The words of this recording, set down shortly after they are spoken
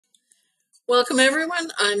Welcome,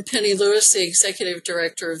 everyone. I'm Penny Lewis, the Executive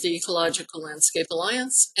Director of the Ecological Landscape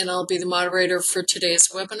Alliance, and I'll be the moderator for today's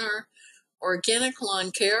webinar, Organic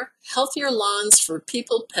Lawn Care, Healthier Lawns for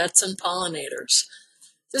People, Pets, and Pollinators.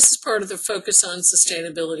 This is part of the Focus on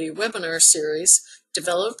Sustainability webinar series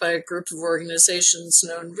developed by a group of organizations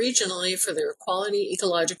known regionally for their quality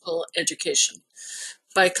ecological education.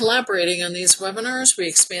 By collaborating on these webinars, we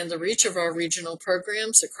expand the reach of our regional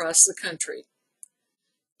programs across the country.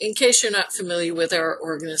 In case you're not familiar with our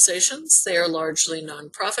organizations, they are largely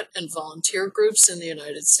nonprofit and volunteer groups in the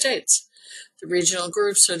United States. The regional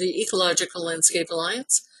groups are the Ecological Landscape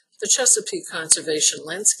Alliance, the Chesapeake Conservation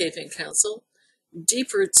Landscaping Council,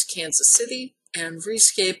 Deep Roots Kansas City, and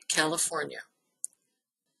Rescape California.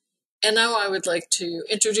 And now I would like to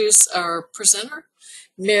introduce our presenter,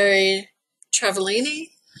 Mary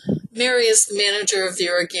Travaglini. Mary is the manager of the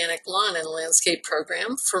Organic Lawn and Landscape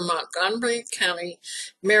Program for Montgomery County,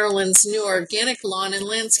 Maryland's new Organic Lawn and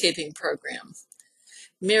Landscaping Program.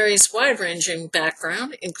 Mary's wide-ranging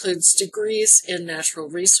background includes degrees in natural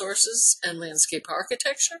resources and landscape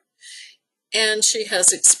architecture, and she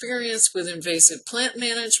has experience with invasive plant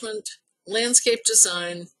management, landscape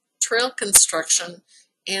design, trail construction,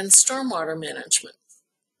 and stormwater management.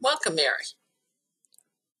 Welcome, Mary.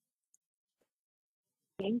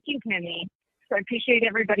 Thank you, Penny. So I appreciate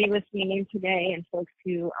everybody listening in today and folks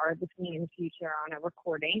who are listening in the future on a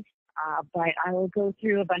recording. But I will go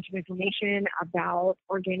through a bunch of information about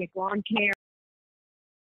organic lawn care,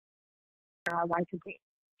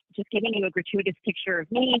 just giving you a gratuitous picture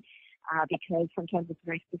of me, because sometimes it's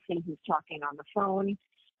nice to see who's talking on the phone.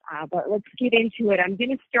 But let's get into it. I'm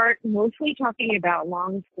going to start mostly talking about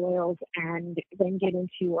lawn soils and then get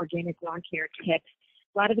into organic lawn care tips.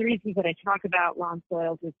 A lot of the reasons that I talk about lawn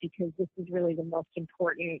soils is because this is really the most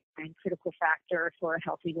important and critical factor for a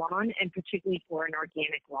healthy lawn, and particularly for an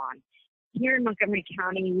organic lawn. Here in Montgomery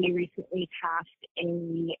County, we recently passed a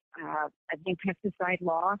new pesticide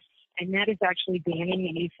law, and that is actually banning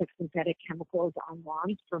the use of synthetic chemicals on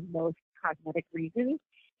lawns for most cosmetic reasons.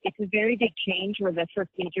 It's a very big change. We're the first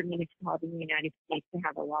major municipality in the United States to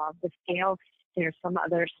have a law of this scale. There's some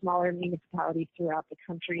other smaller municipalities throughout the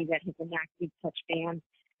country that have enacted such bans,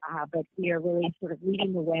 but we are really sort of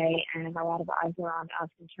leading the way, and a lot of eyes are on us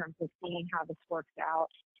in terms of seeing how this works out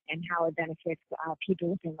and how it benefits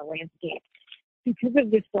people within the landscape. Because of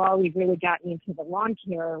this law, we've really gotten into the lawn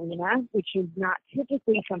care arena, which is not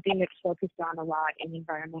typically something that's focused on a lot in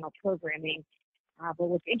environmental programming. But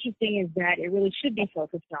what's interesting is that it really should be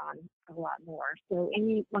focused on a lot more. So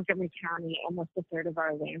in Montgomery County, almost a third of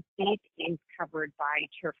our landscape is covered by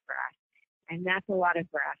turf grass. And that's a lot of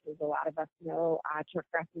grasses. A lot of us know turf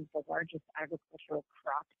grass is the largest agricultural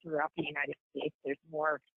crop throughout the United States. There's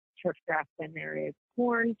more turf grass than there is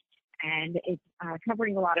corn, and it's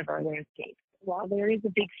covering a lot of our landscape. While there is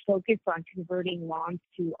a big focus on converting lawns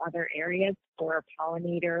to other areas for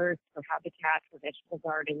pollinators, for habitats, for vegetable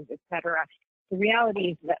gardens, etc., the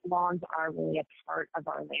reality is that lawns are really a part of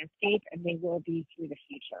our landscape, and they will be through the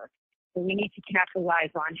future. So we need to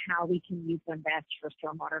capitalize on how we can use them best for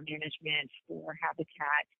stormwater management, for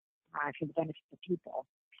habitat, for the benefit of people.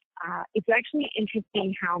 It's actually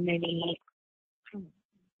interesting how many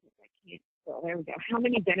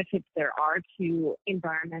benefits there are to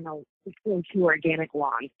organic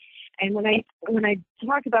lawns. And when I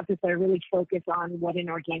talk about this, I really focus on what an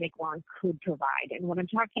organic lawn could provide. And what I'm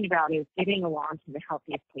talking about is getting a lawn to the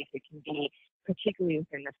healthiest place it can be, particularly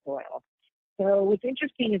within the soil. So what's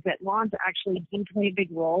interesting is that lawns actually do play a big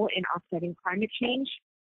role in offsetting climate change.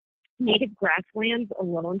 Native grasslands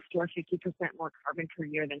alone store 50% more carbon per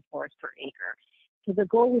year than forest per acre. So the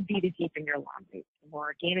goal would be to deepen your lawn roots. The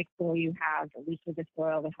more organic soil you have, the looser the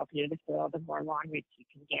soil, the healthier the soil, the more lawn roots you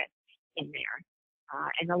can get in there.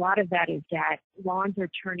 And a lot of that is that lawns are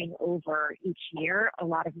turning over each year a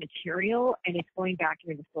lot of material, and it's going back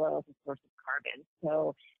into the soil as a source of carbon.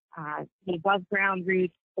 So the above ground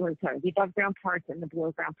parts and the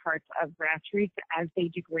below ground parts of grass roots, as they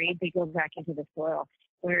degrade, they go back into the soil.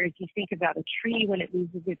 Whereas you think about a tree when it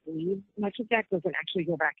loses its leaves, much of that doesn't actually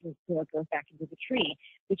go back into the soil, it goes back into the tree,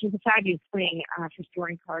 which is a fabulous thing for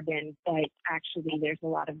storing carbon, but actually there's a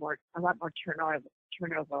lot more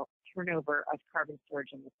turnover of carbon storage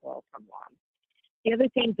in the soil from lawns. The other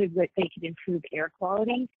things is that they can improve air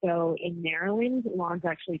quality. So in Maryland, lawns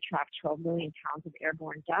actually trap 12 million pounds of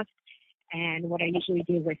airborne dust. And what I usually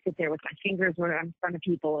do is I sit there with my fingers or in front of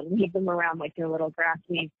people and wave them around like they're little grass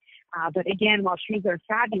leaves. But again, while trees are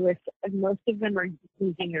fabulous, most of them are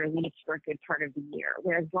losing their leaves for a good part of the year,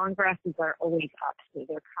 whereas lawn grasses are always up, so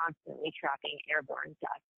they're constantly trapping airborne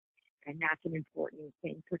dust. And that's an important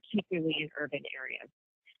thing, particularly in urban areas.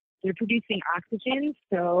 They're producing oxygen.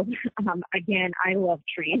 So again, I love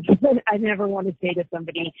trees. I never want to say to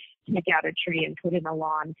somebody, take out a tree and put in a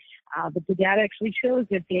lawn. But the data actually shows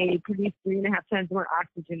that they produce 3.5 times more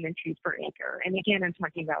oxygen than trees per acre. And again, I'm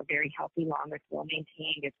talking about very healthy lawn that's well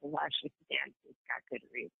maintained. It's lush, it's dense, it's got good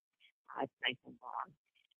roots. It's nice and long.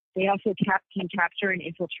 They also can capture and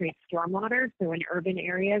infiltrate stormwater. So in urban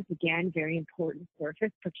areas, again, very important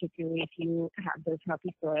surface, particularly if you have those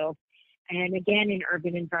healthy soils. And again, in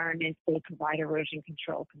urban environments, they provide erosion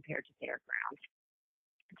control compared to bare ground.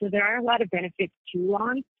 So there are a lot of benefits to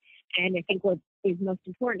lawns. And I think what is most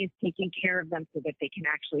important is taking care of them so that they can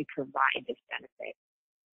actually provide this benefit.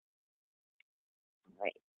 All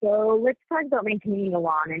right. So let's talk about maintaining a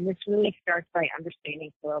lawn, and this really starts by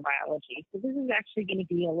understanding soil biology. So this is actually going to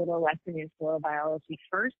be a little lesson in soil biology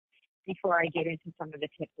first before I get into some of the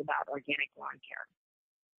tips about organic lawn care.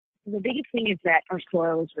 So the biggest thing is that our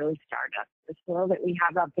soil is really stardust. The soil that we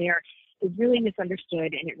have out there is really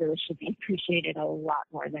misunderstood, and it really should be appreciated a lot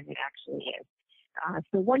more than it actually is.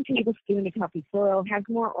 So 1 tablespoon of healthy soil has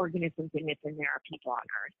more organisms in it than there are people on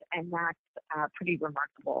Earth, and that's pretty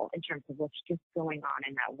remarkable in terms of what's just going on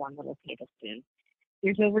in that 1 little tablespoon.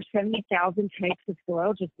 There's over 70,000 types of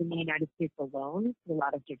soil just in the United States alone. There's a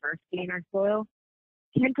lot of diversity in our soil.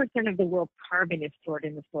 10% of the world's carbon is stored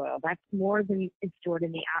in the soil. That's more than is stored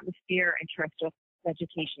in the atmosphere and terrestrial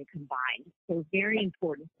vegetation combined. So very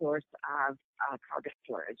important source of carbon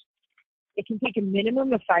storage. It can take a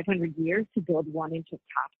minimum of 500 years to build 1 inch of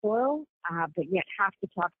topsoil, but yet half the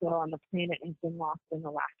topsoil on the planet has been lost in the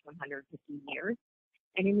last 150 years.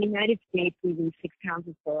 And in the United States, we lose 6 pounds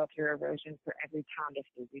of soil through erosion for every pound of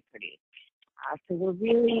food we produce. So we're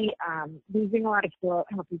really losing a lot of soil,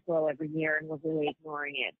 healthy soil every year, and we're really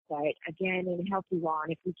ignoring it. But again, in a healthy lawn,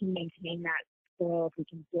 if we can maintain that soil, if we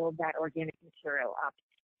can build that organic material up,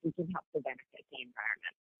 we can help to benefit the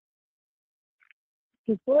environment.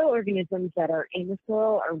 So soil organisms that are in the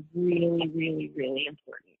soil are really, really, really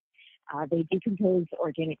important. They decompose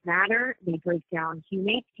organic matter. They break down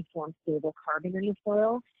humates to form stable carbon in the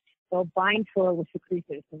soil. They'll bind soil with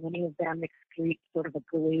secretants, and many of them excrete sort of a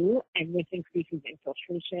glue, and this increases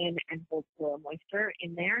infiltration and holds soil moisture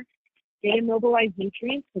in there. They immobilize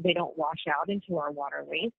nutrients so they don't wash out into our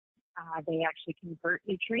waterways. They actually convert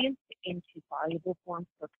nutrients into soluble forms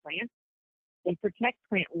for plants. They protect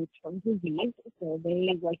plant roots from disease, so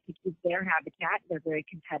they like to keep their habitat. They're very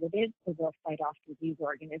competitive, so they'll fight off disease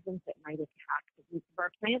organisms that might attack the roots of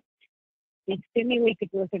our plants. They stimulate the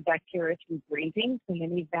growth of bacteria through grazing, so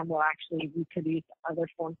many of them will actually reproduce other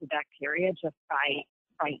forms of bacteria just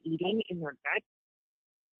by eating in their gut.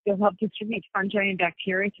 They'll help distribute fungi and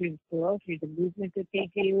bacteria through the soil, through the movement that they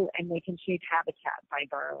do, and they can shape habitat by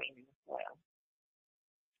burrowing in the soil.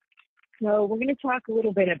 So we're going to talk a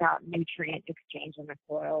little bit about nutrient exchange in the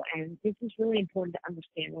soil, and this is really important to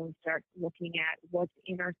understand when we start looking at what's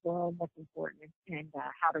in our soil, what's important, and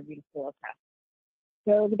how to read a soil test.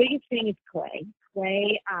 So the biggest thing is clay.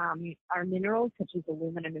 Clay are minerals such as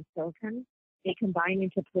aluminum and silicon. They combine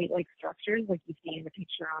into plate-like structures like you see in the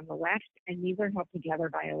picture on the left, and these are held together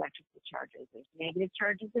by electrical charges. There's negative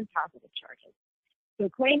charges and positive charges. So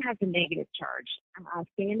clay has a negative charge.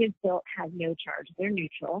 Sand and silt have no charge. They're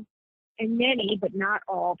neutral. And many, but not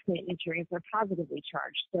all, plant nutrients are positively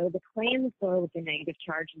charged. So the clay in the soil with the negative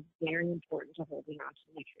charge is very important to holding on to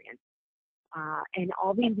nutrients. And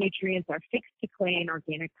all these nutrients are fixed to clay and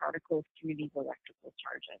organic particles through these electrical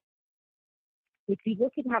charges. If you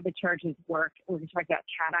look at how the charges work, we're going to talk about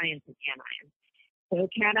cations and anions. So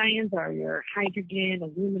cations are your hydrogen,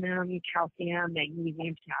 aluminum, calcium,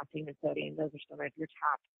 magnesium, potassium, and sodium. Those are some of your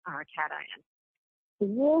top cations. The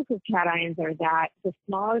rules of cations are that the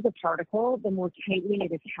smaller the particle, the more tightly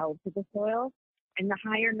it is held to the soil, and the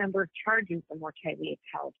higher number of charges, the more tightly it's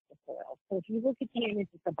held to the soil. So if you look at the image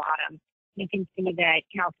at the bottom, you can see that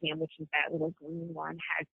calcium, which is that little green one,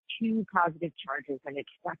 has 2 positive charges, and it's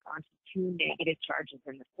stuck onto 2 negative charges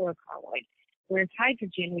in the soil colloid. Whereas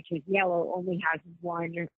hydrogen, which is yellow, only has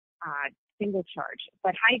 1 single charge.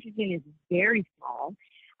 But hydrogen is very small,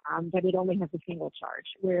 but it only has a single charge,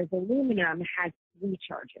 whereas aluminum has 3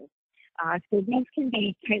 charges. So these can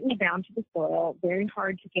be tightly bound to the soil, very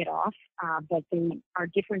hard to get off, but they are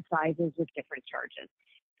different sizes with different charges.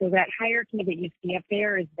 So that hierarchy that you see up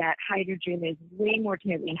there is that hydrogen is way more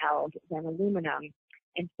tightly held than aluminum,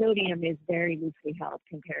 and sodium is very loosely held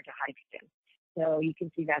compared to hydrogen. So you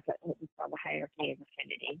can see that's what we call the hierarchy of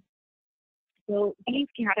affinity. So these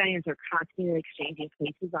cations are constantly exchanging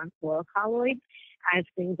places on soil colloids as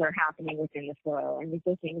things are happening within the soil. And these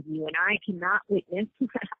are things you and I cannot witness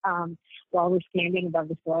while we're standing above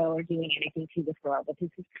the soil or doing anything to the soil. But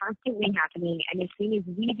this is constantly happening, and as soon as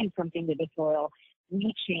we do something to the soil,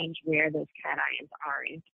 we change where those cations are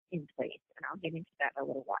in place. And I'll get into that in a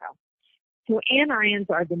little while. So anions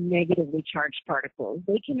are the negatively charged particles.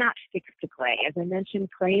 They cannot fix the clay. As I mentioned,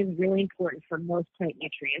 clay is really important for most plant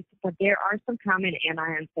nutrients, but there are some common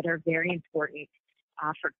anions that are very important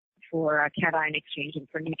for cation exchange and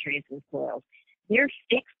for nutrients in soils. They're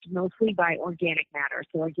fixed mostly by organic matter.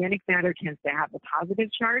 So organic matter tends to have a positive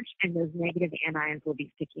charge, and those negative anions will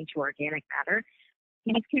be sticking to organic matter.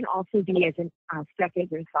 These can also be stuck as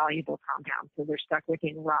insoluble compounds. So they're stuck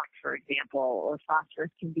within rock, for example, or phosphorus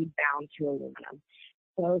can be bound to aluminum.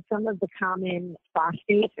 So some of the common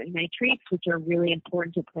phosphates and nitrates, which are really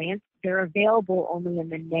important to plants, they're available only in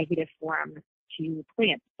the negative form to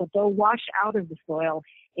plants, but they'll wash out of the soil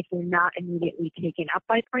if they're not immediately taken up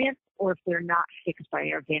by plants or if they're not fixed by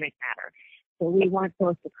organic matter. So we want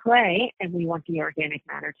both the clay and we want the organic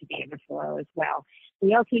matter to be in the soil as well.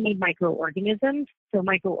 We also need microorganisms. So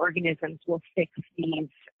microorganisms will fix these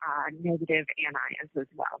negative anions as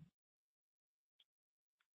well.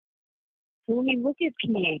 So when we look at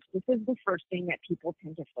pH, this is the first thing that people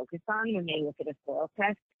tend to focus on when they look at a soil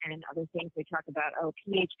test, and other things they talk about,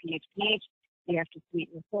 pH, pH, pH. You have to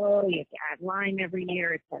sweeten the soil, you have to add lime every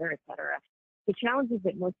year, et cetera, et cetera. The challenge is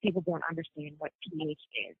that most people don't understand what pH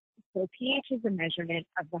is. So pH is a measurement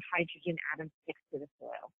of the hydrogen atoms fixed to the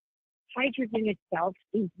soil. Hydrogen itself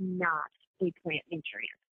is not a plant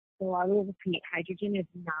nutrient. So I will repeat, hydrogen is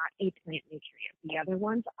not a plant nutrient. The other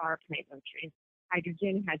ones are plant nutrients.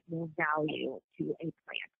 Hydrogen has no value to a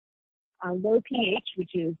plant. Low pH,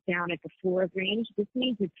 which is down at the 4 range, this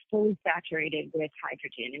means it's fully saturated with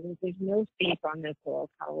hydrogen. It means there's no space on the soil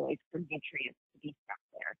colloids for nutrients to be stuck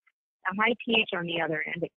there. A high pH on the other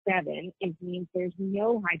end at 7 means there's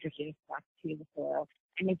no hydrogen stuck to the soil,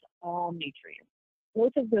 and it's all nutrients.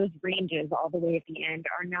 Both of those ranges all the way at the end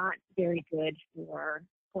are not very good for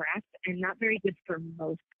grass and not very good for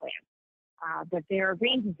most plants, but there are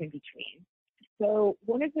ranges in between. So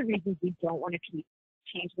one of the reasons we don't want to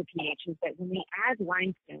change the pH is that when we add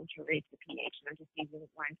limestone to raise the pH, and I'm just using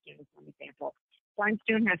limestone as one example,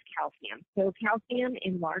 limestone has calcium. So calcium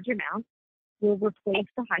in large amounts will replace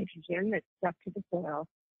the hydrogen that's stuck to the soil.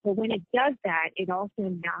 But when it does that, it also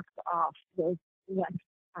knocks off those less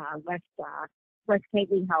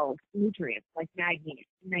tightly held nutrients like magnesium,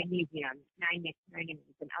 manganese,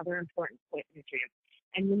 and other important plant nutrients.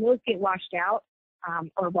 And when those get washed out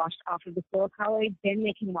or washed off of the soil colloid, then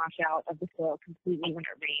they can wash out of the soil completely when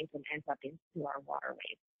it rains and ends up into our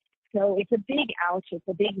waterways. So it's a big ouch, it's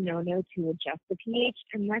a big no-no to adjust the pH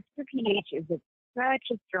unless the pH is at such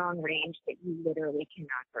a strong range that you literally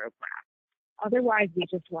cannot grow grass. Otherwise, we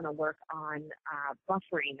just want to work on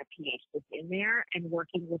buffering the pH that's in there and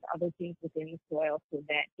working with other things within the soil so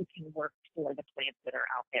that it can work for the plants that are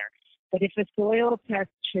out there. But if a soil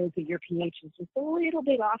test shows that your pH is just a little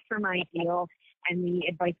bit off from ideal and the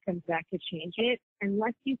advice comes back to change it,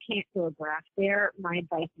 unless you can't grow grass there, my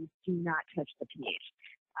advice is do not touch the pH.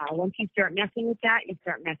 Once you start messing with that, you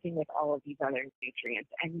start messing with all of these other nutrients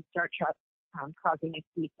and you start causing a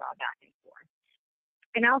seesaw back and forth.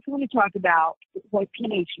 And I also want to talk about what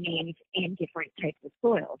pH means in different types of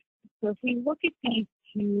soils. So if we look at these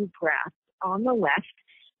two graphs, on the left,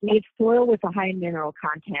 we have soil with a high mineral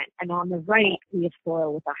content, and on the right, we have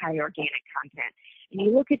soil with a high organic content. And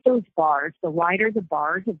you look at those bars, the wider the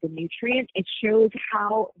bars of the nutrient, it shows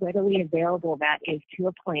how readily available that is to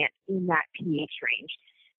a plant in that pH range.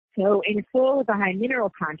 So in a soil with a high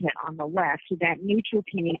mineral content on the left, that neutral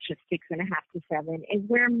pH of 6.5 to 7 is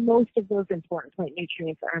where most of those important plant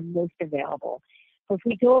nutrients are most available. So if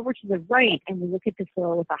we go over to the right and we look at the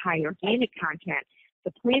soil with a high organic content,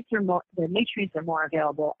 the nutrients are more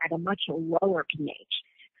available at a much lower pH.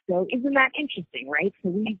 So isn't that interesting, right? So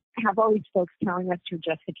we have all these folks telling us to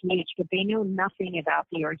adjust the pH, but they know nothing about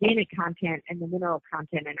the organic content and the mineral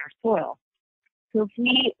content in our soil. So if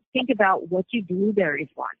we think about what do blueberries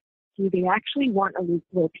want, do they actually want a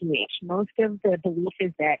low pH? Most of the belief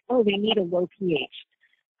is that, they need a low pH.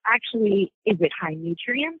 Actually, is it high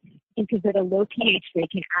nutrients? Because at a low pH, they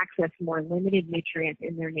can access more limited nutrients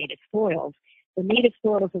in their native soils. The native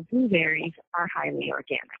soils of blueberries are highly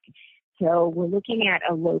organic. So we're looking at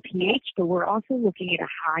a low pH, but we're also looking at a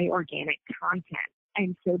high organic content.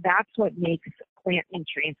 And so that's what makes plant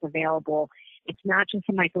nutrients available. It's not just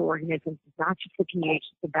the microorganisms, it's not just the pH,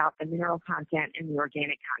 it's about the mineral content and the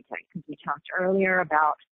organic content. Because we talked earlier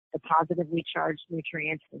about the positively charged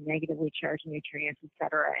nutrients, the negatively charged nutrients, et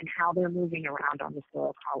cetera, and how they're moving around on the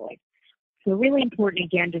soil colloid. So really important,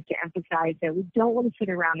 again, just to emphasize that we don't want to sit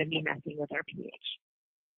around and be messing with our pH.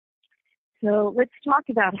 So let's talk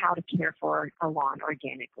about how to care for a lawn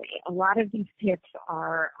organically. A lot of these tips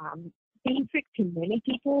are basic to many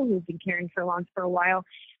people who've been caring for lawns for a while,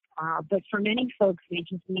 but for many folks, they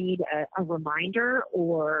just need a reminder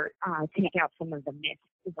or take out some of the myths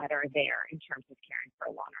that are there in terms of caring for a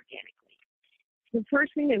lawn organically. The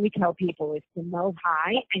first thing that we tell people is to mow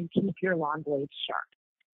high and keep your lawn blades sharp.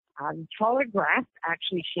 Taller grass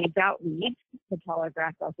actually shades out weeds. The taller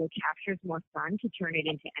grass also captures more sun to turn it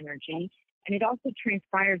into energy, and it also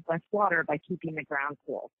transpires less water by keeping the ground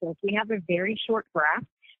cool. So if we have a very short grass,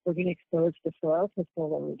 we're going to expose the soil to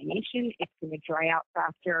solar radiation. It's going to dry out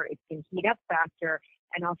faster. It's going to heat up faster.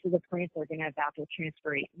 And also the plants are going to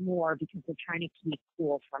evapotranspirate more because they're trying to keep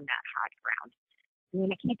cool from that hot ground. We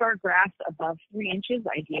want to keep our grass above 3 inches,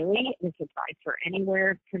 ideally. This applies for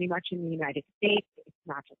anywhere pretty much in the United States. It's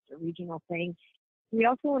not just a regional thing. We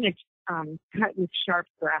also want to cut with sharp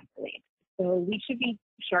grass blades. So we should be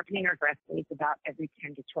sharpening our grass blades about every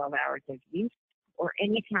 10 to 12 hours of use, or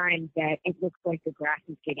any time that it looks like the grass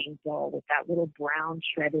is getting dull with that little brown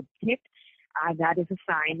shredded tip. That is a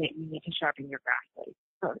sign that you need to sharpen your grass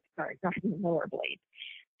blades. Sharpen the lower blades.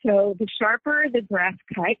 So the sharper the grass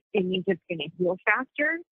cut, it means it's going to heal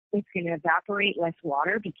faster. It's going to evaporate less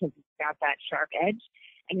water because it's got that sharp edge,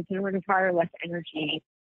 and it's going to require less energy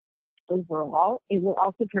overall. It will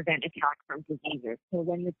also prevent attack from diseases. So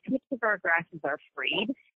when the tips of our grasses are frayed,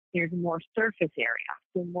 there's more surface area.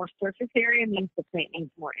 So more surface area means the plant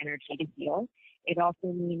needs more energy to heal. It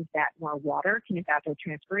also means that more water can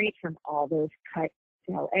evapotranspirate from all those cut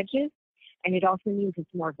cell edges. And it also means it's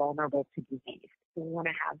more vulnerable to disease. So we want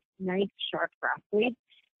to have nice, sharp grass blades.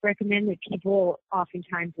 Recommend that people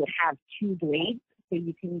oftentimes would have 2 blades so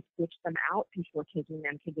you can switch them out before taking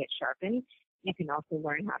them to get sharpened. You can also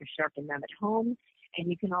learn how to sharpen them at home. And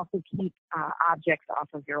you can also keep objects off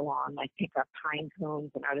of your lawn, like pick up pine cones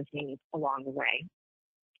and other things along the way.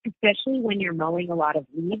 Especially when you're mowing a lot of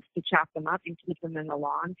leaves, to chop them up and keep them in the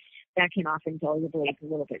lawn, that can often dull your blades a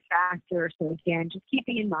little bit faster. So again, just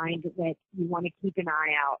keeping in mind that you want to keep an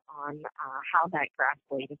eye out on how that grass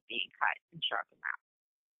blade is being cut and sharpen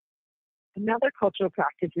that. Another cultural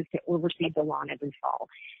practice is to overseed the lawn every fall.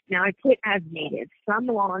 Now I put as needed. Some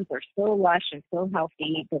lawns are so lush and so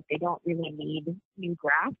healthy that they don't really need new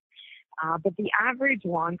grass, but the average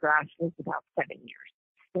lawn grass is about 7 years.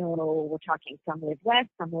 So we're talking some live less,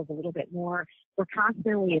 some live a little bit more. We're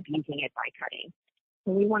constantly abusing it by cutting.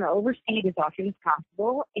 So we want to overseed as often as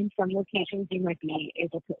possible. In some locations, you might be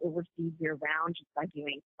able to overseed year-round just by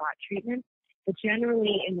doing spot treatments. But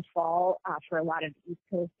generally in the fall, for a lot of the East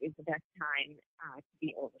Coast, is the best time to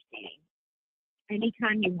be overseeding.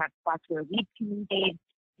 Anytime you have spots where weeds can invade,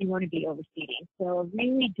 you want to be overseeding. So a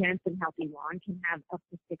really dense and healthy lawn can have up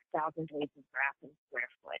to 6,000 blades of grass in square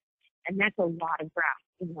foot. And that's a lot of grass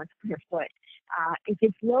in 1 square foot. If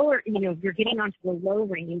it's lower, if you're getting onto the low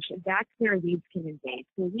range, that's where weeds can invade.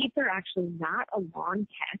 So weeds are actually not a lawn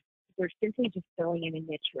pest. They're simply just filling in a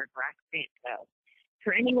niche where grass can't go.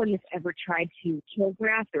 For anyone that's ever tried to kill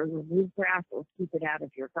grass or remove grass or keep it out of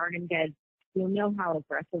your garden beds, you'll know how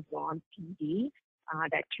aggressive lawns can be.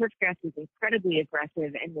 That turf grass is incredibly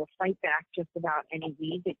aggressive and will fight back just about any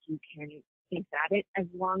weed that you can face at it as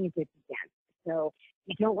long as it's dense. So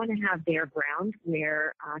you don't want to have bare ground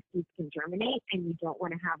where seeds can germinate, and you don't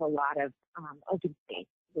want to have a lot of open space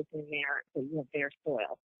within there so you have bare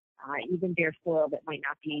soil. Even bare soil that might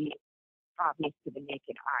not be obvious to the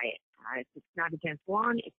naked eye. If it's not a dense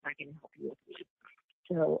lawn, it's not going to help you with weeds.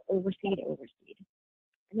 So overseed.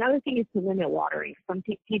 Another thing is to limit watering. Some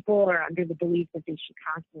people are under the belief that they should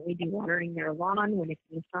constantly be watering their lawn when it's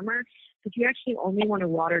in the summer, but you actually only want to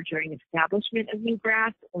water during establishment of new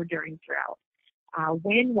grass or during drought.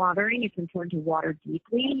 When watering, it's important to water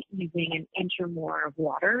deeply, using an inch or more of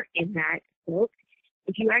water in that soak.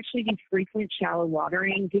 If you actually do frequent shallow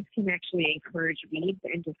watering, this can actually encourage weeds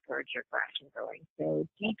and discourage your grass from growing. So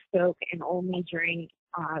deep soak, and only during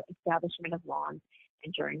establishment of lawns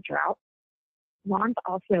and during drought. Lawns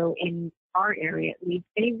also in our area, at least,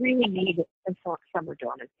 they really need a summer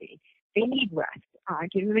dormancy. They need rest.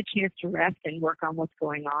 Give them a chance to rest and work on what's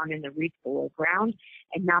going on in the roots below ground,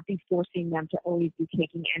 and not be forcing them to always be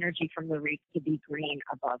taking energy from the roots to be green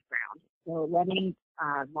above ground. So letting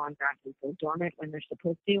lawn grasses go dormant when they're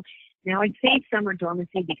supposed to. Now, I say summer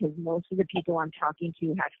dormancy because most of the people I'm talking to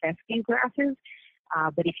have fescue grasses,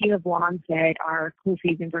 but if you have lawns that are cool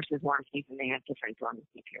season versus warm season, they have different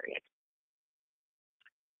dormancy periods.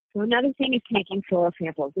 So another thing is taking soil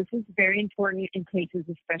samples. This is very important in places,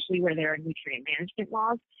 especially where there are nutrient management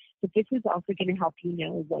laws, but this is also going to help you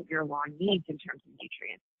know what your lawn needs in terms of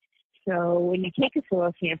nutrients. So when you take a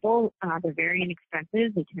soil sample, they're very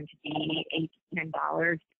inexpensive. They tend to be $8 to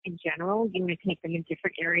 $10 in general. You want to take them in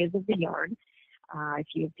different areas of the yard if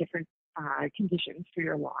you have different conditions for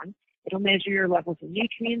your lawn. It'll measure your levels of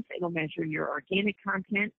nutrients. It'll measure your organic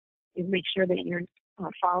content. It'll make sure that you're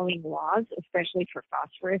following laws, especially for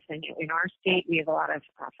phosphorus. And in our state, we have a lot of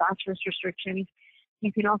phosphorus restrictions.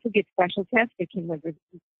 You can also get special tests that can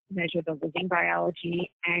measure the living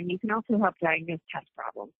biology, and you can also help diagnose pest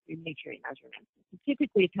problems through nutrient measurements.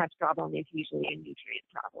 Typically, a pest problem is usually a nutrient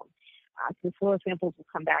problem. So soil samples will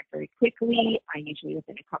come back very quickly, usually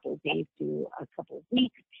within a couple of days to a couple of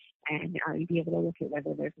weeks, and you'll be able to look at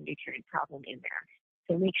whether there's a nutrient problem in there.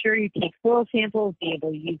 So make sure you take soil samples, be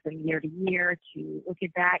able to use them year to year to look at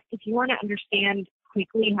that. If you want to understand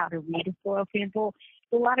quickly how to read a soil sample,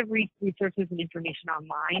 there's a lot of resources and information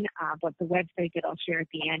online, but the website that I'll share at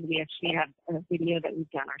the end, we actually have a video that we've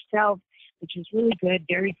done ourselves, which is really good,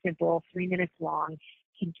 very simple, 3 minutes long,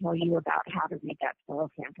 can tell you about how to read that soil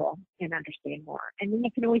sample and understand more. And then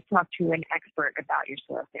you can always talk to an expert about your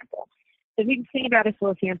soil sample. The big thing about a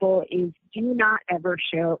soil sample is do not ever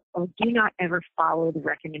follow the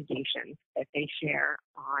recommendations that they share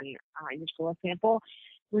on your soil sample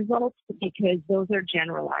results, because those are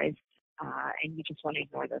generalized and you just want to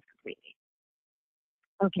ignore those completely.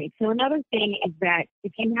 Okay, so another thing is that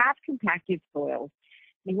if you have compacted soils,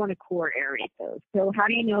 you want to core aerate those. So how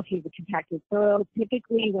do you know if you have a compacted soil?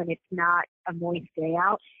 Typically when it's not a moist day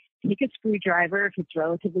out, take a screwdriver. If it's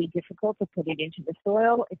relatively difficult to put it into the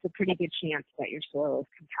soil, it's a pretty good chance that your soil is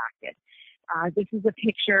compacted. This is a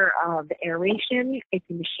picture of aeration. It's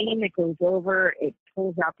a machine that goes over, it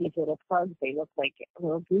pulls out these little plugs. They look like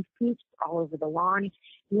little goose poops all over the lawn.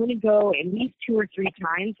 You want to go at least 2 or 3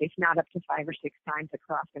 times, if not up to 5 or 6 times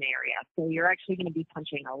across an area. So you're actually going to be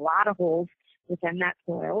punching a lot of holes within that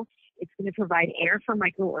soil. It's going to provide air for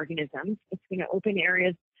microorganisms. It's going to open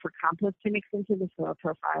areas for compost to mix into the soil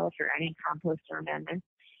profile if you're adding compost or amendments.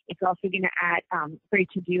 It's also going to add, great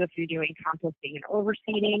to do if you're doing composting and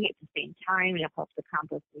overseeding at the same time, and it helps the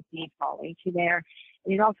compost and seed fall into there.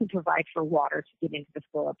 And it also provides for water to get into the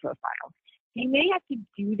soil profile. You may have to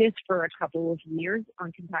do this for a couple of years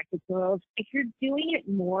on compacted soils. If you're doing it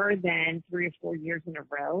more than 3 or 4 years in a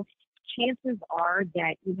row, chances are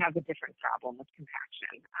that you have a different problem with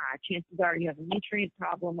compaction. Chances are you have a nutrient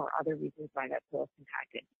problem or other reasons why that soil is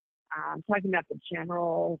compacted. I'm talking about the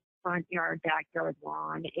general front yard, backyard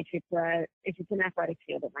lawn. If it's an athletic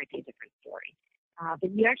field, it might be a different story.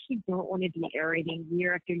 But you actually don't want to be aerating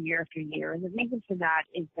year after year after year. And the reason for that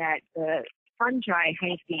is that the fungi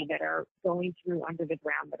hyphae that are going through under the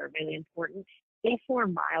ground that are really important, they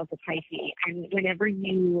form miles of hyphae. And whenever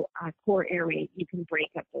you core aerate, you can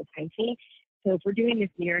break up those hyphae. So if we're doing this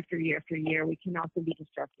year after year after year, we can also be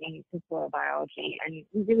disrupting the soil biology. And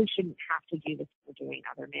we really shouldn't have to do this if we're doing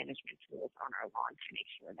other management tools on our lawn to make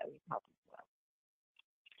sure that we help the soil.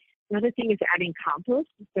 Another thing is adding compost.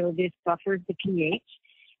 So this buffers the pH.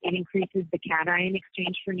 It increases the cation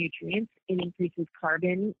exchange for nutrients. It increases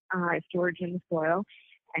carbon storage in the soil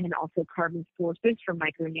and also carbon sources for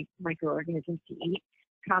microorganisms to eat.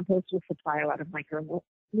 Compost will supply a lot of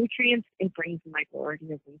micronutrients. It brings the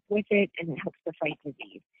microorganisms with it, and it helps to fight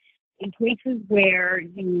disease. In places where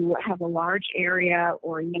you have a large area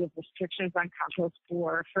or you have restrictions on compost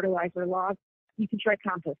for fertilizer laws, you can try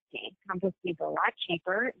compost tea. Compost tea is a lot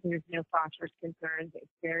cheaper. There's no phosphorus concerns. It's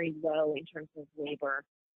very low in terms of labor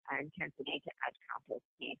intensity to add compost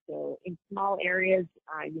tea. So in small areas,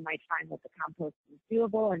 you might find that the compost is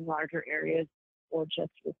doable. In larger areas, or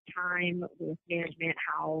just with time, with management,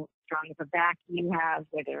 how strong of a back you have,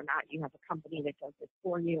 whether or not you have a company that does this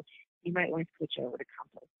for you, you might want to switch over to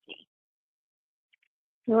compost tea.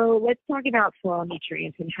 So let's talk about soil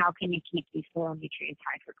nutrients and how can you keep these soil nutrients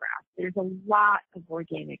high for grass. There's a lot of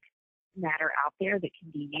organic matter out there that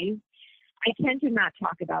can be used. I tend to not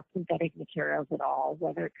talk about synthetic materials at all,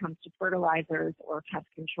 whether it comes to fertilizers or pest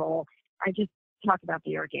control. I just talk about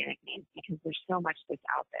the organic means because there's so much that's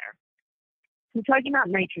out there. So talking about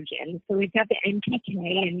nitrogen, so we've got the NPK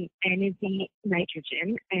and N is the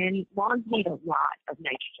nitrogen, and lawns need a lot of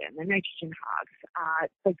nitrogen. They're nitrogen hogs.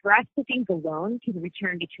 The grass clippings alone can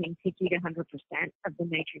return between 50 to 100% of the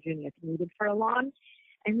nitrogen that's needed for a lawn,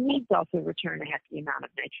 and weeds also return a hefty amount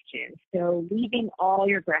of nitrogen. So leaving all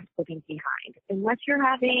your grass clippings behind, unless you're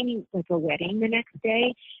having like a wedding the next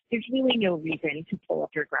day, there's really no reason to pull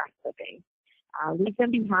up your grass clippings. Leave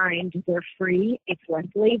them behind. They're free. It's less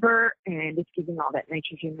labor, and it's giving all that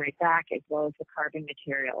nitrogen right back, as well as the carbon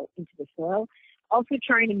material into the soil. Also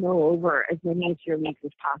trying to mow over as many of your leaves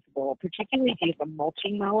as possible, particularly if you have a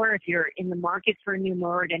mulching mower. If you're in the market for a new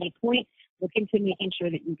mower at any point, look into making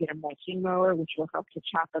sure that you get a mulching mower, which will help to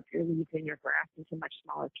chop up your leaves and your grass into much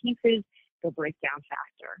smaller pieces. They'll break down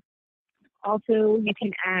faster. Also, you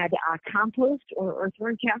can add compost or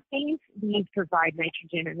earthworm castings. These provide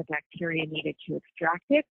nitrogen and the bacteria needed to extract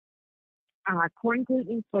it. Corn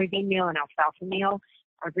gluten, soybean meal, and alfalfa meal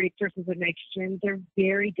are great sources of nitrogen. They're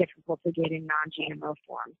very difficult to get in non-GMO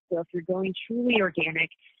form. So if you're going truly organic,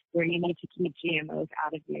 where you need to keep GMOs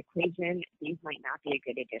out of the equation, these might not be a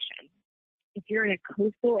good addition. If you're in a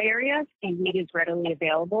coastal area, seaweed is readily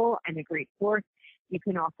available and a great source. You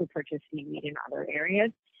can also purchase seaweed in other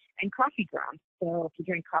areas. And coffee grounds. So if you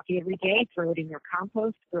drink coffee every day, throw it in your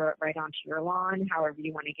compost, throw it right onto your lawn, however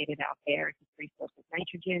you want to get it out there. It's a free source of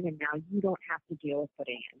nitrogen, and now you don't have to deal with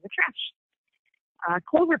putting it in the trash.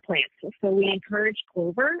 Clover plants. So we encourage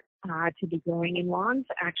clover to be growing in lawns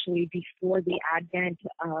actually before the advent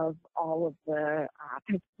of all of the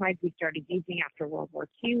pesticides we started using after World War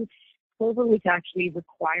II. Clover was actually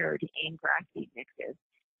required in grass seed mixes.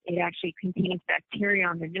 It actually contains bacteria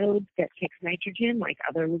on the nodes that fix nitrogen like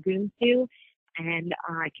other legumes do, and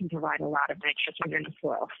can provide a lot of nitrogen in the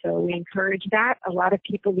soil. So we encourage that. A lot of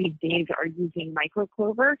people these days are using micro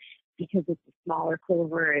clover because it's a smaller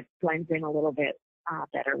clover. It blends in a little bit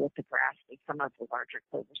better with the grass than some of the larger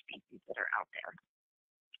clover species that are out there.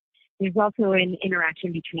 There's also an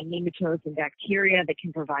interaction between nematodes and bacteria that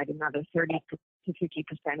can provide another 30 to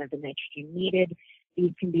 50% of the nitrogen needed.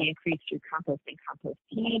 These can be increased through compost and compost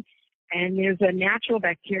tea. And there's a natural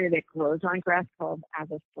bacteria that grows on grass called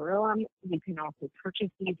Azospirillum. You can also purchase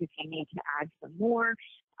these if you need to add some more.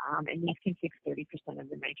 And these can fix 30% of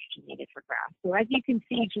the nitrogen needed for grass. So as you can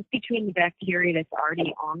see, just between the bacteria that's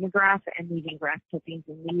already on the grass and leaving grass clippings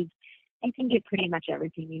and leaves, you can get pretty much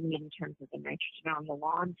everything you need in terms of the nitrogen on the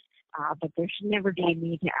lawn. But there should never be a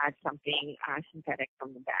need to add something synthetic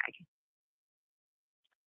from the bag.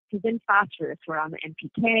 So then phosphorus, we're on the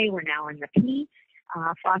NPK, we're now in the P.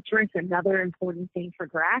 Phosphorus, another important thing for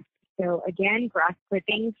grass. So again, grass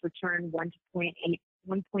clippings return 1.8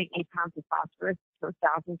 pounds of phosphorus per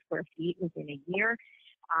 1,000 square feet within a year.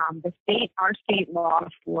 Our state laws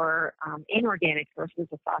for inorganic sources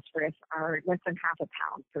of phosphorus are less than half a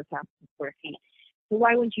pound per 1,000 square feet. So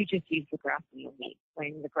why wouldn't you just use the grass meal meat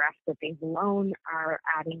when the grass clippings alone are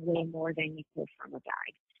adding way more than you could from a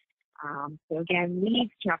bag? So again, leaves,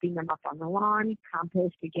 chopping them up on the lawn.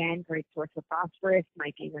 Compost, again, great source of phosphorus,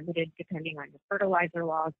 might be limited depending on the fertilizer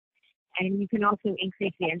laws. And you can also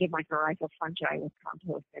increase the endomycorrhizal fungi with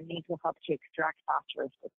compost, and these will help to extract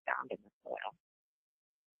phosphorus that's found in the soil.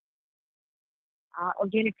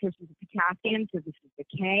 Organic sources of potassium, so this is the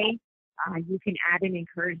K. You can add and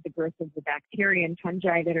encourage the growth of the bacteria and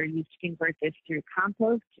fungi that are used to convert this through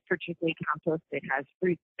compost, particularly compost that has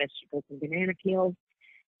fruits, vegetables, and banana peels.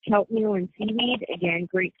 Kelp meal and seaweed, again,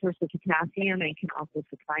 great source of potassium and can also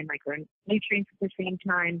supply micronutrients at the same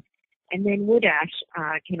time. And then wood ash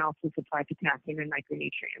can also supply potassium and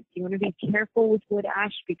micronutrients. You want to be careful with wood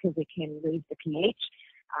ash because it can raise the pH.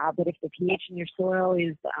 But if the pH in your soil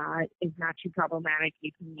is not too problematic,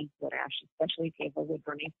 you can use wood ash, especially if you have a wood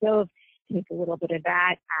burning stove. Take a little bit of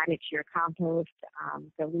that, add it to your compost,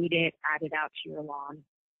 dilute it, add it out to your lawn,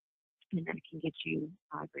 and then it can get you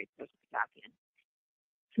a great source of potassium.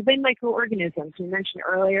 So then microorganisms. We mentioned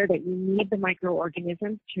earlier that you need the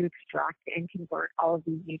microorganisms to extract and convert all of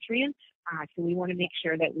these nutrients. So we want to make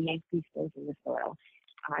sure that we increase those in the soil.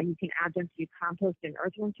 You can add them to compost and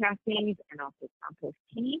earthworm castings and also compost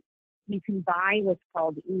tea. You can buy what's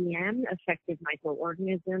called EM, effective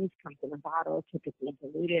microorganisms, comes in a bottle, typically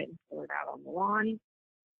diluted and pour it out on the lawn.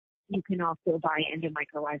 You can also buy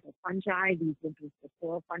endomycorrhizal fungi. These will boost the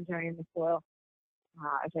soil fungi in the soil.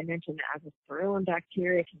 As I mentioned, the Azospirillum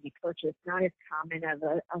bacteria can be purchased, not as common as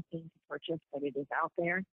a thing to purchase, but it is out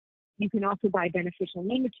there. You can also buy beneficial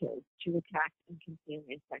nematodes to attack and consume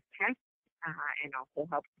insect pests and also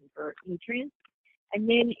help convert nutrients. And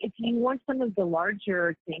then if you want some of the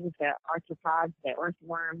larger things, the arthropods, the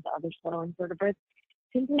earthworms, other soil invertebrates,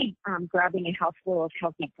 simply grabbing a houseful of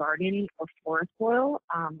healthy garden or forest soil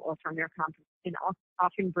or from your compost can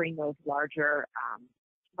often bring those larger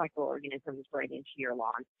microorganisms right into your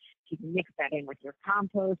lawn. You can mix that in with your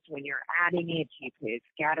compost when you're adding it. You could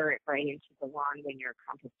scatter it right into the lawn when you're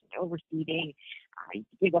composting overseeding. You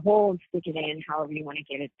can dig a hole and stick it in, however you want to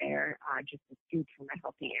get it there. Just a scoop from a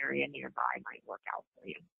healthy area nearby might work out for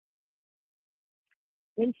you.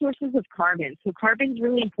 Then sources of carbon. So carbon is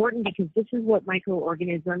really important because this is what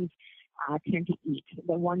microorganisms tend to eat.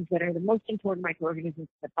 The ones that are the most important microorganisms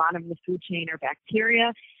at the bottom of the food chain are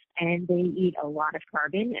bacteria, and they eat a lot of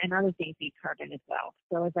carbon, and other things eat carbon as well.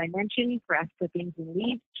 So as I mentioned, grass clippings and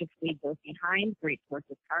leaves, just leave those behind, great source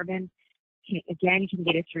of carbon. Again, you can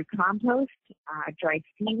get it through compost, dried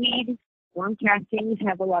seaweed. Worm castings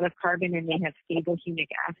have a lot of carbon, and they have stable humic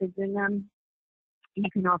acids in them. You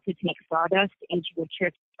can also take sawdust, aged wood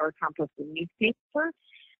chips, or composted newspaper.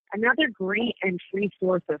 Another great and free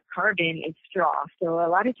source of carbon is straw. So a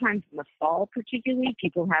lot of times in the fall, particularly,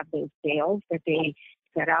 people have those bales that they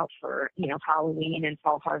set out for, Halloween and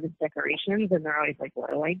fall harvest decorations, and they're always like,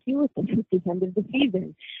 what do I do with them at the end of the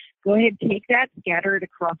season? Go ahead, take that, scatter it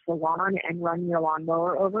across the lawn, and run your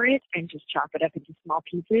lawnmower over it, and just chop it up into small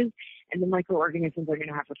pieces. And the microorganisms are going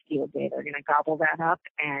to have a field day. They're going to gobble that up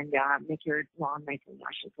and make your lawn nice and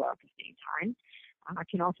lush as well at the same time.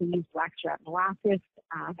 Can also use blackstrap molasses.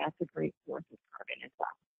 That's a great source of carbon as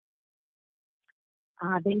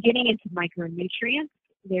well. Then getting into micronutrients,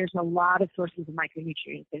 there's a lot of sources of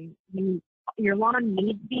micronutrients, and your lawn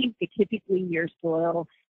needs these, but typically your soil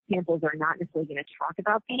samples are not necessarily going to talk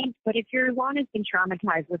about these. But if your lawn has been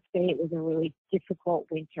traumatized, let's say it was a really difficult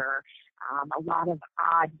winter, a lot of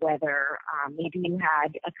odd weather, maybe you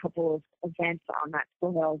had a couple of events on that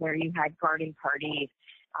soil where you had garden parties,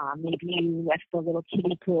 maybe you left the little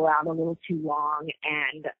kiddie pool out a little too long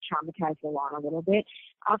and traumatized the lawn a little bit.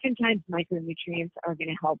 Oftentimes, micronutrients are going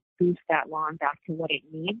to help boost that lawn back to what it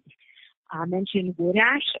needs. I mentioned wood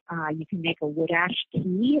ash. You can make a wood ash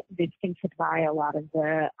tea. This can supply a lot of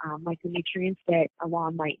the micronutrients that a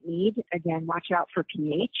lawn might need. Again, watch out for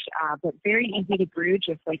pH, but very easy to brew,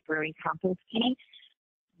 just like brewing compost tea.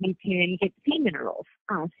 You can get sea minerals.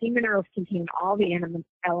 Sea minerals contain all the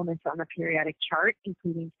elements on the periodic chart,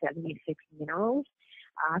 including 76 minerals.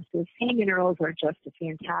 So sea minerals are just a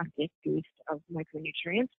fantastic boost of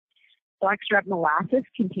micronutrients. Blackstrap molasses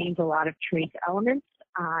contains a lot of trace elements,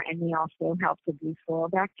 and they also help to boost soil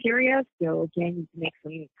bacteria. So again, you can make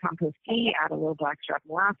some compost tea, add a little blackstrap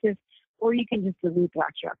molasses, or you can just dilute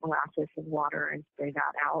blackstrap molasses in water and spray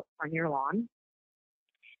that out on your lawn.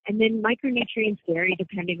 And then micronutrients vary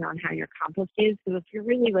depending on how your compost is. So if you're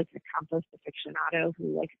really like a compost aficionado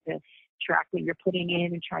who likes to track what you're putting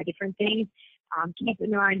in and try different things, keep in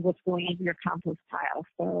mind what's going into your compost pile.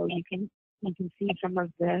 So you can see some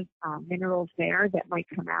of the minerals there that might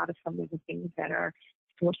come out of some of the things that are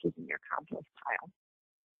sources in your compost pile.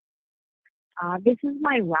 This is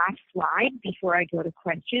my last slide before I go to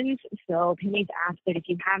questions. So Penny's asked that if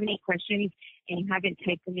you have any questions and you haven't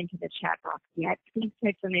typed them into the chat box yet, please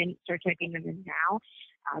type them in, start typing them in now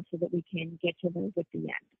so that we can get to those at the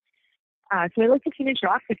end. So I'd like to finish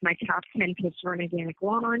off with my top 10 tips for an organic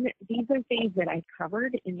lawn. These are things that I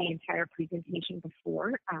covered in the entire presentation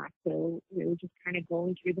before, so really just kind of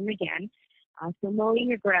going through them again. So mowing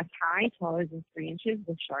your grass high, taller than 3 inches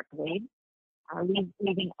with sharp blades.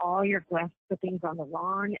 Leaving all your grass clippings on the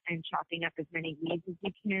lawn and chopping up as many weeds as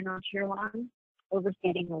you can onto your lawn.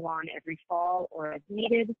 Overseeding the lawn every fall or as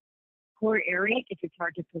needed. Core aerate if it's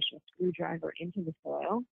hard to push a screwdriver into the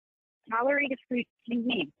soil. Tolerate a few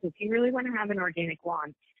weeds. So if you really want to have an organic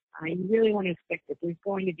lawn, you really want to expect that there's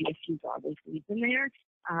going to be a few dogleaf weeds in there.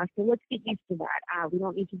 So let's get used to that. We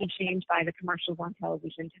don't need to be shamed by the commercials on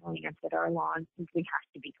television telling us that our lawn simply has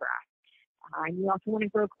to be grass. And you also want to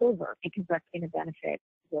grow clover because that's going to benefit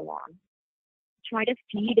your lawn. Try to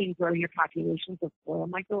feed and grow your populations of soil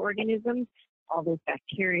microorganisms, all those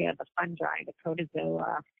bacteria, the fungi, the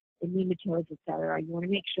protozoa, the nematodes, etc. You want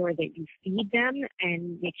to make sure that you feed them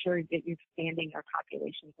and make sure that you're expanding our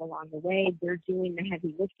populations along the way. They're doing the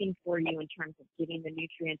heavy lifting for you in terms of getting the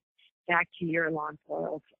nutrients back to your lawn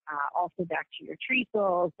soils, also back to your tree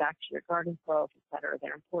soils, back to your garden soils, etc.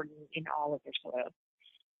 They're important in all of your soils.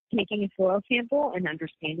 Taking a soil sample and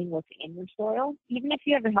understanding what's in your soil. Even if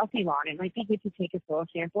you have a healthy lawn, it might be good to take a soil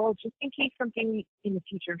sample just in case something in the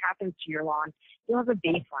future happens to your lawn. You'll have a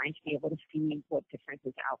baseline to be able to see what difference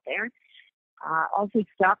is out there. Also,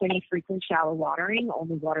 stop any frequent shallow watering.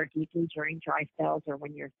 Only water deeply during dry spells or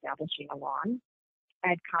when you're establishing a lawn.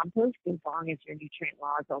 Add compost as long as your nutrient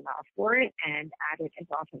laws allow for it, and add it as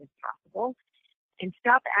often as possible. And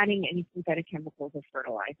stop adding any synthetic chemicals or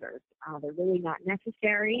fertilizers. They're really not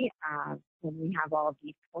necessary when we have all of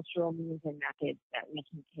these cultural means and methods that we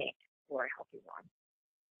can take for a healthy lawn.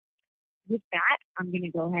 with that, I'm going to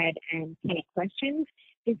go ahead and take questions.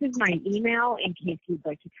 This is my email in case you'd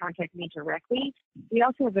like to contact me directly. We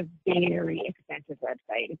also have a very expensive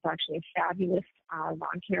website. It's actually a fabulous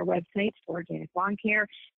lawn care website for organic lawn care.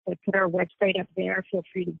 So I put our website up there. Feel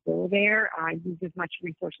free to go there. Use as much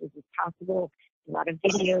resources as possible. A lot of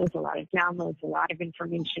videos, a lot of downloads, a lot of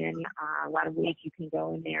information, a lot of ways you can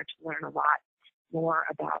go in there to learn a lot more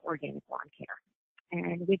about organic lawn care.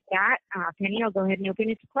 And with that, Penny, I'll go ahead and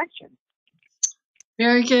open it to questions.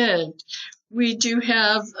 Very good. We do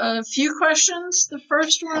have a few questions. The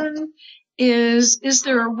first one is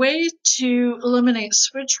there a way to eliminate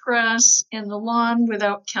switchgrass in the lawn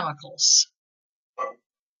without chemicals?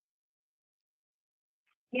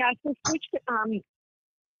 Yeah, so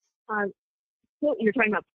you're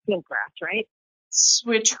talking about siltgrass, right?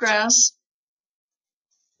 Switchgrass.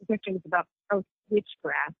 The question was about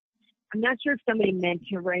switchgrass. I'm not sure if somebody meant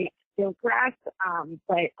to write siltgrass,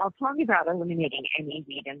 but I'll talk about eliminating any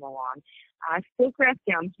weed in the lawn. Siltgrass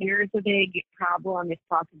down here is a big problem. If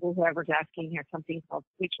possible, whoever's asking has something called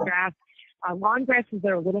switchgrass. Lawn grasses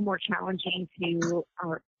are a little more challenging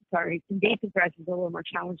invasive grasses are a little more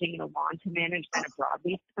challenging in a lawn to manage than a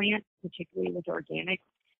broadleaf plant, particularly with organic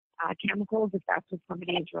chemicals, if that's what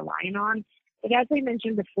somebody is relying on. But as I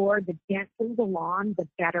mentioned before, the denser the lawn, the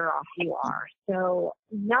better off you are. So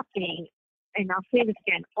nothing, and I'll say this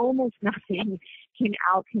again, almost nothing can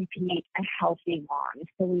outcompete a healthy lawn.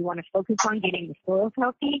 So we want to focus on getting the soils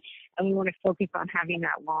healthy, and we want to focus on having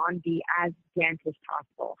that lawn be as dense as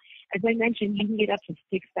possible. As I mentioned, you can get up to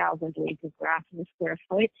 6,000 blades of grass in a square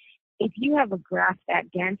foot. If you have a grass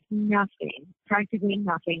that dense, practically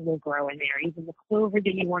nothing will grow in there, even the clover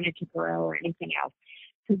that you wanted to grow or anything else.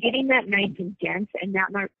 So getting that nice and dense, and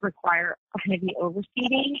that might require a heavy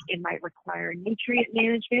overseeding. It might require nutrient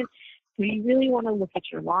management. So you really want to look at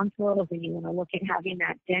your lawn soils, and you want to look at having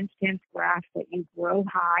that dense grass that you grow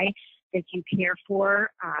high, that you care for,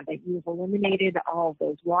 that you've eliminated all of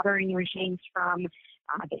those watering regimes from,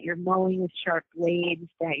 that you're mowing with sharp blades,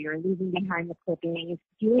 that you're leaving behind the clippings.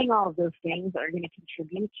 Doing all of those things are going to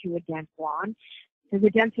contribute to a dense lawn. So the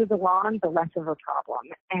denser the lawn, the less of a problem.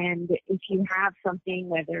 And if you have something,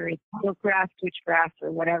 whether it's siltgrass, switchgrass,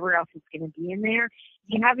 or whatever else is going to be in there, if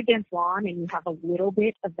you have a dense lawn and you have a little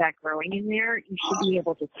bit of that growing in there, you should be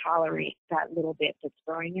able to tolerate that little bit that's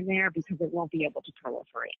growing in there because it won't be able to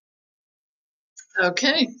proliferate.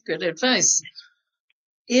 Okay, good advice.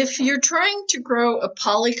 If you're trying to grow a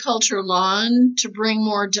polyculture lawn to bring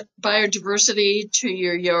more biodiversity to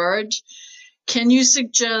your yard, can you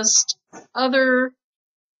suggest other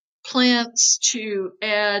plants to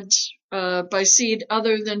add by seed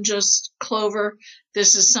other than just clover?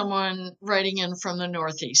 This is someone writing in from the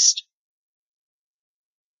Northeast.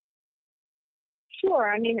 Sure.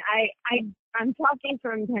 I mean, I'm talking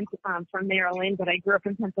from Maryland, but I grew up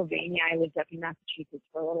in Pennsylvania. I lived up in Massachusetts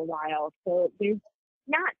for a little while. So there's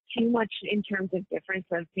not too much in terms of difference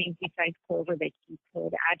of things besides clover that you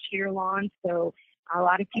could add to your lawn. So a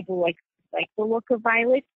lot of people like the look of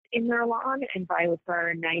violets in their lawn, and violets are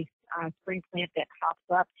a nice spring plant that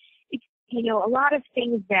pops up. It's, a lot of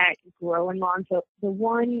things that grow in lawns. So the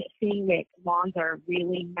one thing that lawns are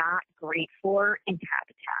really not great for is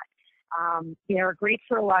habitat. They are great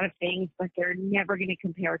for a lot of things, but they're never going to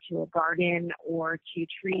compare to a garden or to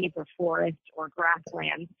trees or forests or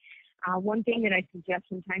grasslands. One thing that I suggest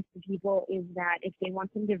sometimes to people is that if they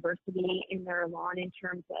want some diversity in their lawn in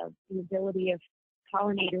terms of the ability of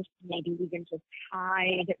pollinators to maybe even just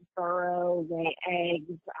hide, burrow, lay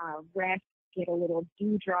eggs, rest, get a little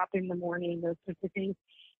dewdrop in the morning, those sorts of things,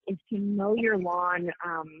 is to mow your lawn,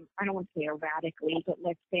 I don't want to say erratically, but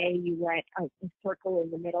let's say you let a circle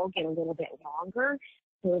in the middle get a little bit longer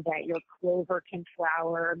so that your clover can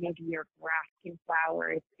flower, maybe your grass can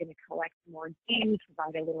flower. It's going to collect more dew,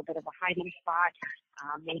 provide a little bit of a hiding spot,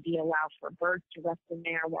 maybe allow for birds to rest in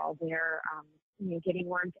there while they're getting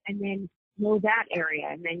worms, and then mow that area,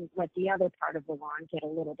 and then let the other part of the lawn get a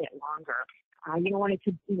little bit longer. You don't want it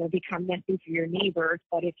to become messy for your neighbors,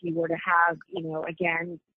 but if you were to have,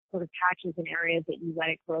 again, sort of patches and areas that you let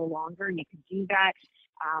it grow longer, you could do that.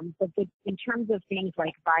 But in terms of things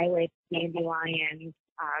like violets, dandelions,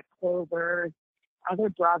 clovers, other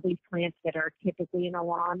broadleaf plants that are typically in a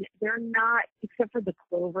lawn, they're not, except for the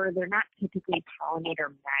clover, they're not typically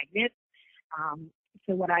pollinator magnets.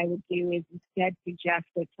 So what I would do is instead suggest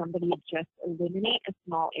that somebody just eliminate a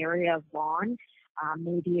small area of lawn.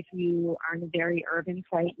 Maybe if you are in a very urban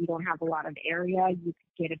site, you don't have a lot of area, you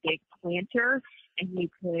could get a big planter and you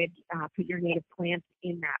could put your native plants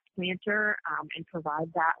in that planter and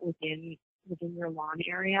provide that within your lawn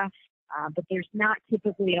area. But there's not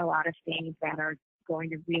typically a lot of things that are going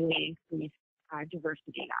to really increase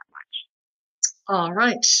diversity that much. All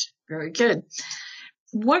right, very good.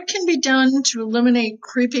 What can be done to eliminate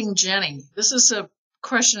creeping Jenny? This is a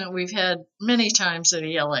question that we've had many times at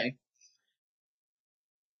ELA.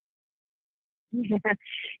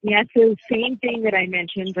 Yeah, so same thing that I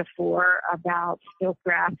mentioned before about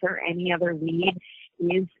silkgrass or any other weed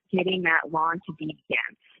is getting that lawn to be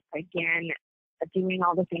dense. Again, doing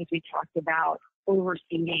all the things we talked about,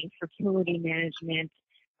 overseeding, fertility management,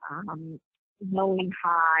 mowing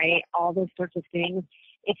high, all those sorts of things.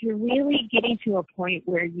 If you're really getting to a point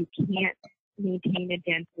where you can't maintain a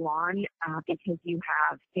dense lawn because you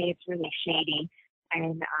have, say it's really shady,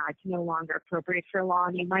 and it's no longer appropriate for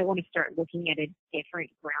lawn, you might want to start looking at a different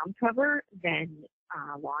ground cover than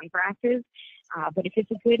lawn grasses. But if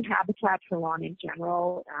it's a good habitat for lawn in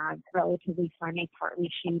general, relatively sunny, partly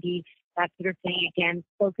shady, that sort of thing, again,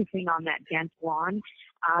 focusing on that dense lawn,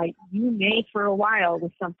 you may for a while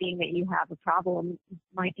with something that you have a problem,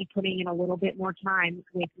 might be putting in a little bit more time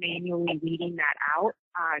with manually weeding that out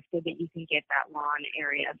so that you can get that lawn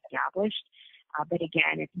area established. But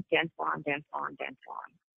again, it's dense lawn, dense lawn, dense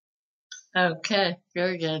lawn. Okay,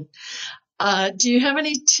 very good. Do you have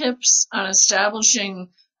any tips on establishing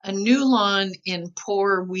a new lawn in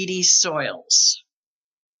poor, weedy soils?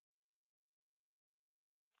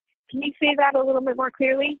 Can you say that a little bit more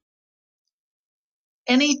clearly?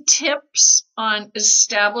 Any tips on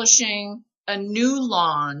establishing a new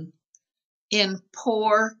lawn in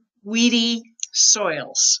poor, weedy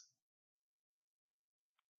soils?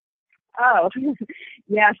 Oh,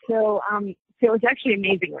 yeah. So it's actually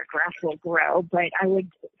amazing where grass will grow, but I would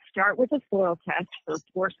start with a soil test for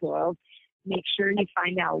poor soils. Make sure you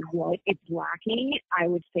find out what it's lacking. I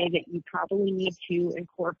would say that you probably need to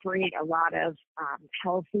incorporate a lot of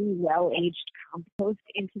healthy, well-aged compost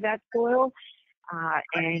into that soil,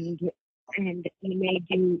 and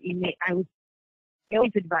I would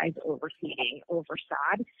always advise overseeding over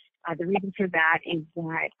sod. The reason for that is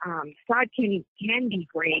that sod can be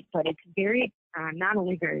great, but it's very not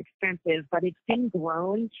only very expensive, but it's been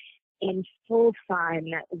grown in full sun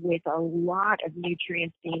with a lot of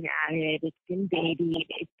nutrients being added. It's been babied,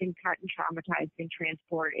 it's been cut and traumatized in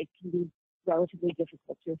transport. It can be relatively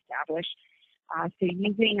difficult to establish. So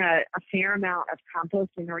using a fair amount of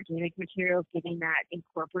compost and organic materials, getting that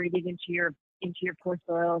incorporated into your poor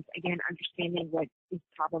soils. Again, understanding what is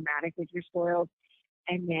problematic with your soils,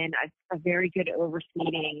 and then a very good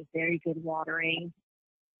overseeding, very good watering,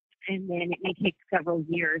 and then it may take several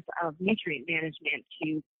years of nutrient management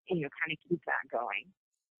to kind of keep that going.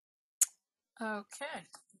 Okay,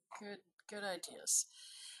 good ideas.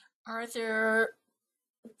 Are there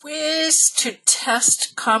ways to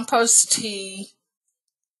test compost tea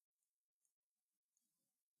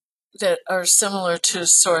that are similar to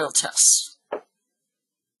soil tests?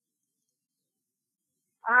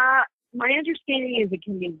 My understanding is it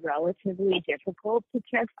can be relatively difficult to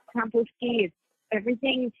test compost tea.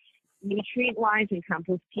 Everything nutrient-wise in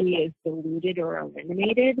compost tea is diluted or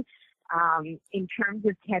eliminated. In terms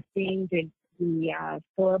of testing the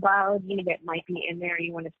soil biology that might be in there,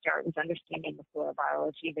 you want to start with understanding the soil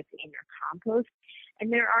biology that's in your compost.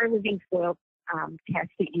 And there are living soil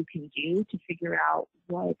tests that you can do to figure out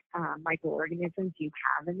what microorganisms you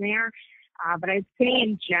have in there. But I'd say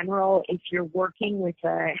in general, if you're working with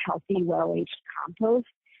a healthy, well-aged compost,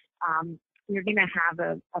 you're going to have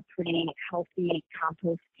a pretty healthy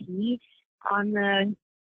compost tea. On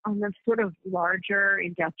the sort of larger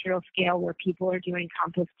industrial scale where people are doing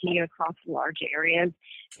compost tea across large areas,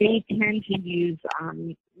 they tend to use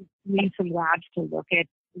some labs to look at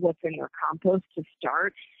what's in their compost to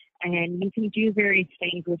start. And you can do various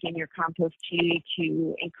things within your compost tea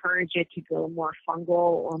to encourage it to go more fungal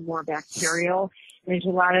or more bacterial. There's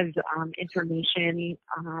a lot of information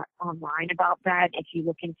online about that. If you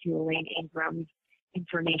look into Elaine Ingram's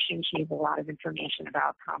information, she has a lot of information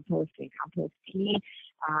about compost and compost tea.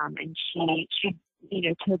 And she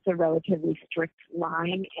took a relatively strict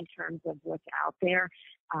line in terms of what's out there.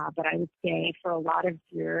 But I would say for a lot of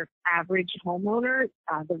your average homeowner,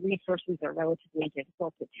 the resources are relatively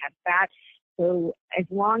difficult to test that. So as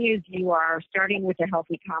long as you are starting with a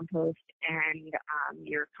healthy compost and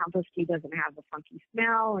your compost tea doesn't have a funky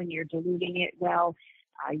smell and you're diluting it well,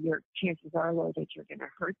 your chances are low that you're going to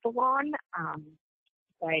hurt the lawn.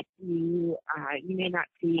 But you may not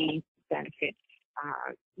see benefits,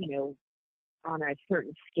 on a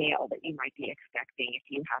certain scale that you might be expecting if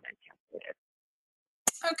you haven't tested it.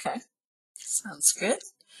 Okay, sounds good.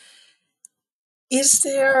 Is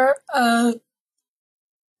there a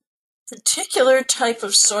particular type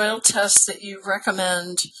of soil test that you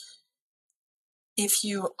recommend if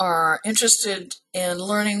you are interested in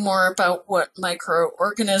learning more about what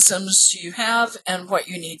microorganisms you have and what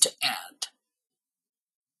you need to add.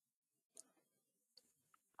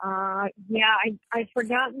 Yeah, I've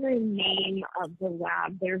forgotten the name of the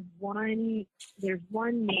lab. There's one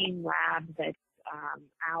main lab that's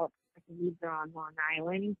out. I believe they're on Long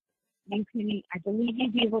Island. I believe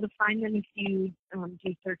you'd be able to find them if you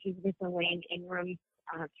do searches with Elaine Ingram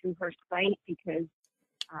through her site, because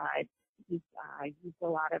he's used a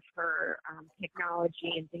lot of her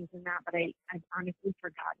technology and things in that. But I've honestly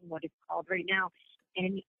forgotten what it's called right now.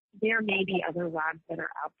 And there may be other labs that are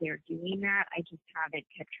out there doing that. I just haven't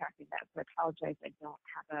kept track of that. So I apologize. I don't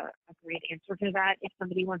have a great answer for that. If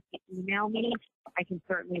somebody wants to email me, I can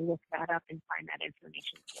certainly look that up and find that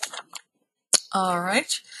information for them. All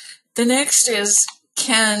right. The next is,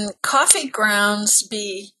 can coffee grounds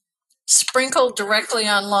be sprinkled directly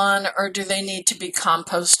on lawn, or do they need to be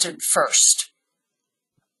composted first?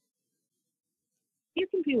 You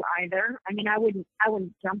can do either. I mean, I wouldn't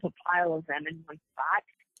dump a pile of them in one spot.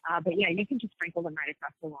 But yeah, you can just sprinkle them right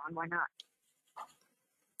across the lawn. Why not?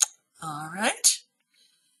 All right.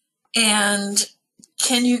 And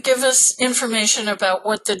can you give us information about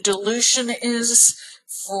what the dilution is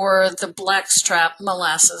for the blackstrap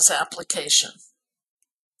molasses application?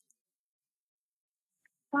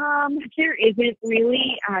 There isn't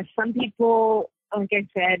really. Some people, like I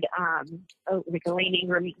said, like Elaine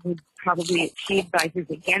Ingram she advises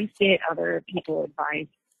against it. Other people advise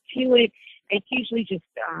to it. It's usually just,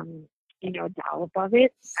 a dollop of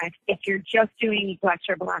it. If you're just doing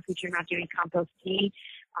blackstrap molasses, you're not doing compost tea.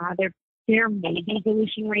 There may be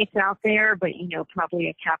dilution rates out there, but probably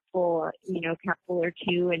a capful or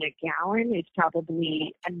two in a gallon is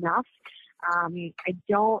probably enough.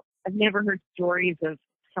 I've never heard stories of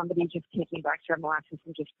somebody just taking blackstrap molasses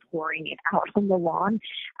and just pouring it out on the lawn.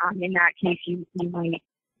 In that case, you might,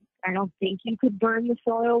 I don't think you could burn the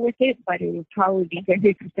soil with it, but it would probably be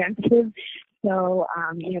very expensive. So,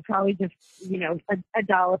 probably just, a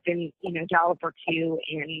dollop or two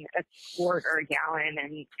in a quart or a gallon,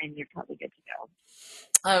 and you're probably good to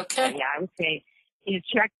go. Okay. But yeah, I would say,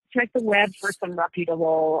 check the web for some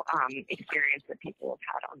reputable experience that people have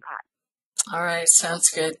had on that. All right, sounds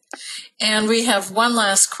good. And we have one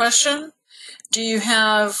last question. Do you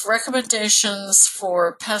have recommendations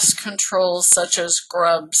for pest control such as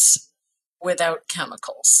grubs without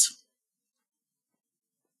chemicals?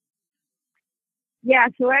 Yeah,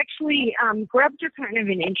 so actually, grubs are kind of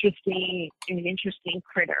an interesting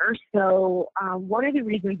critter. So one of the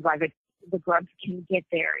reasons why the grubs can get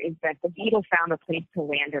there is that the beetle found a place to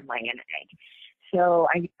land and lay an egg. So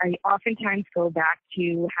I oftentimes go back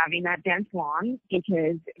to having that dense lawn,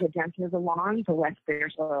 because the denser the lawn, the less bare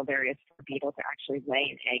soil there is for a beetle to actually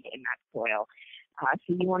lay an egg in that soil.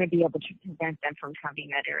 So you want to be able to prevent them from having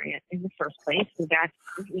that area in the first place. So that's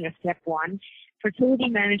step one. Fertility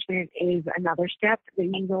management is another step that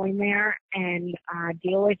you can go in there and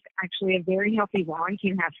deal with. Actually, a very healthy lawn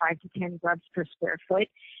can have 5 to 10 grubs per square foot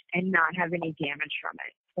and not have any damage from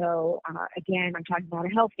it. So again, I'm talking about a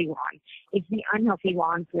healthy lawn. It's the unhealthy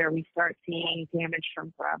lawns where we start seeing damage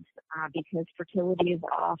from grubs because fertility is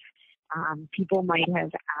off. People might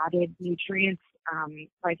have added nutrients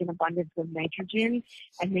like an abundance of nitrogen,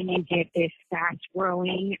 and then you get this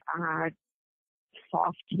fast-growing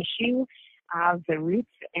soft tissue of the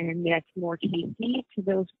roots, and that's more tasty to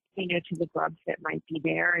those, to the grubs that might be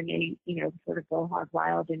there, and they, sort of go hog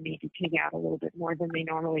wild and maybe pig out a little bit more than they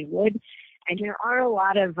normally would. And there are a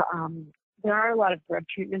lot of grub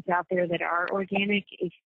treatments out there that are organic.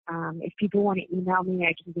 If people want to email me,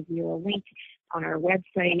 I can give you a link on our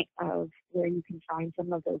website of where you can find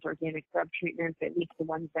some of those organic grub treatments, at least the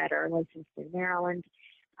ones that are licensed in Maryland.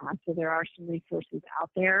 So there are some resources out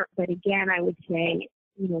there. But again, I would say,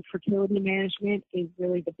 fertility management is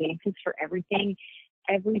really the basis for everything.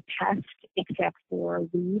 Every pest except for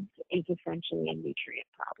weeds is essentially a nutrient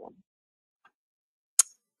problem.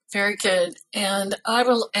 Very good. And I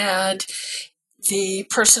will add the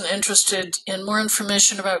person interested in more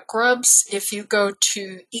information about grubs. If you go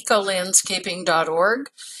to ecolandscaping.org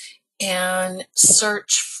and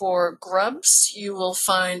search for grubs, you will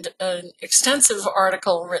find an extensive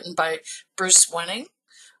article written by Bruce Wenning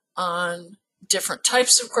on different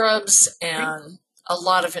types of grubs and a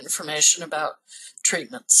lot of information about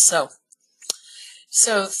treatments.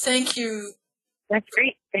 So thank you. That's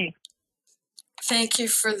great. Thanks. Thank you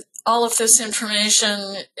for all of this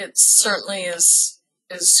information. It certainly is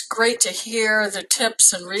great to hear the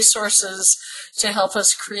tips and resources to help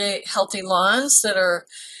us create healthy lawns that are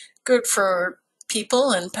good for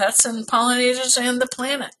people and pets and pollinators and the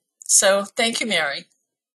planet. So thank you, Mary.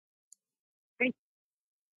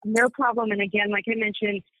 No problem. And again, like I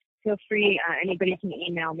mentioned, feel free, anybody can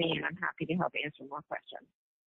email me and I'm happy to help answer more questions.